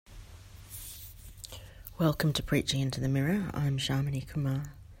Welcome to Preaching into the Mirror. I'm Shamini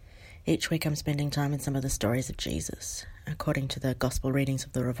Kumar. Each week I'm spending time in some of the stories of Jesus, according to the Gospel readings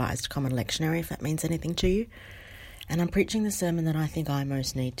of the Revised Common Lectionary, if that means anything to you. And I'm preaching the sermon that I think I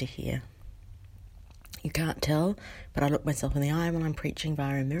most need to hear. You can't tell, but I look myself in the eye when I'm preaching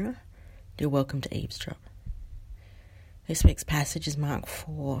via a mirror. You're welcome to eavesdrop. This week's passage is Mark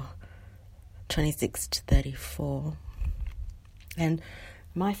 4, 26 to 34. And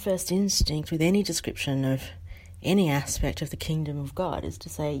my first instinct with any description of any aspect of the kingdom of God is to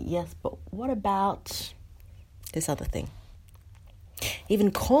say, yes, but what about this other thing?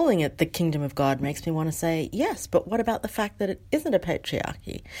 Even calling it the kingdom of God makes me want to say, yes, but what about the fact that it isn't a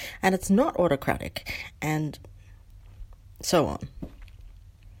patriarchy and it's not autocratic and so on?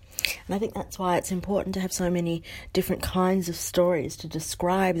 And I think that's why it's important to have so many different kinds of stories to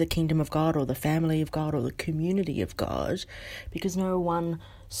describe the kingdom of God or the family of God or the community of God, because no one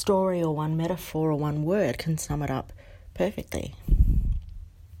story or one metaphor or one word can sum it up perfectly.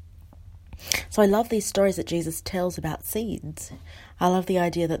 So I love these stories that Jesus tells about seeds. I love the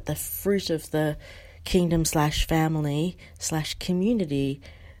idea that the fruit of the kingdom / family / community,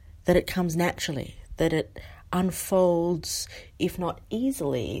 that it comes naturally, that it unfolds, if not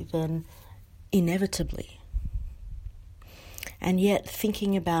easily, then inevitably. And yet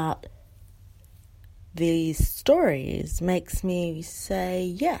thinking about these stories makes me say,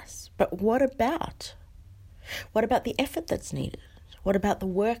 yes, but what about? What about the effort that's needed? What about the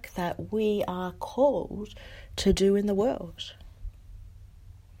work that we are called to do in the world?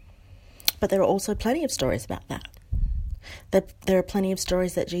 But there are also plenty of stories about that. There are plenty of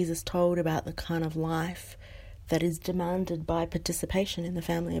stories that Jesus told about the kind of life that is demanded by participation in the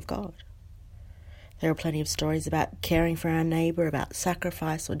family of God. There are plenty of stories about caring for our neighbour, about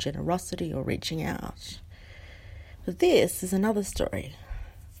sacrifice or generosity or reaching out. But this is another story.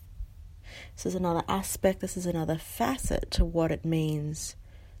 This is another aspect, this is another facet to what it means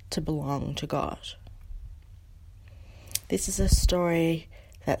to belong to God. This is a story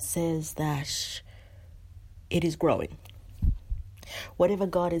that says that it is growing. Whatever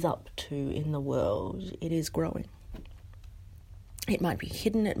God is up to in the world, it is growing. It might be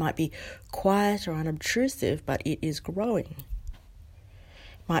hidden, it might be quiet or unobtrusive, but it is growing.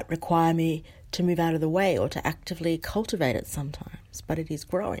 It might require me to move out of the way or to actively cultivate it sometimes, but it is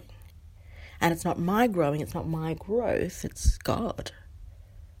growing. And it's not my growing, it's not my growth, it's God.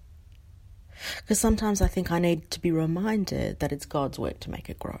 Because sometimes I think I need to be reminded that it's God's work to make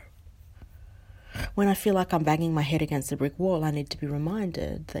it grow. When I feel like I'm banging my head against a brick wall, I need to be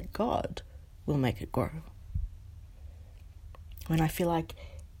reminded that God will make it grow. When I feel like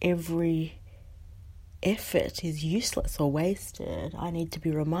every effort is useless or wasted, I need to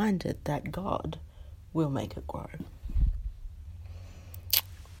be reminded that God will make it grow.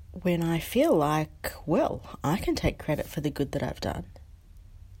 When I feel like, well, I can take credit for the good that I've done,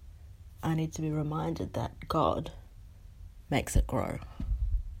 I need to be reminded that God makes it grow.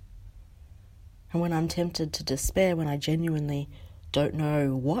 And when I'm tempted to despair, when I genuinely don't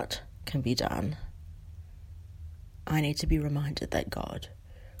know what can be done, I need to be reminded that God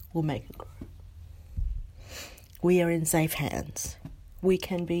will make it grow. We are in safe hands. We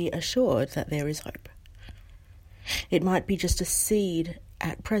can be assured that there is hope. It might be just a seed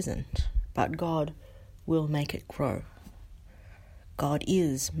at present, but God will make it grow. God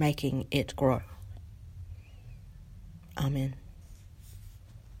is making it grow. Amen.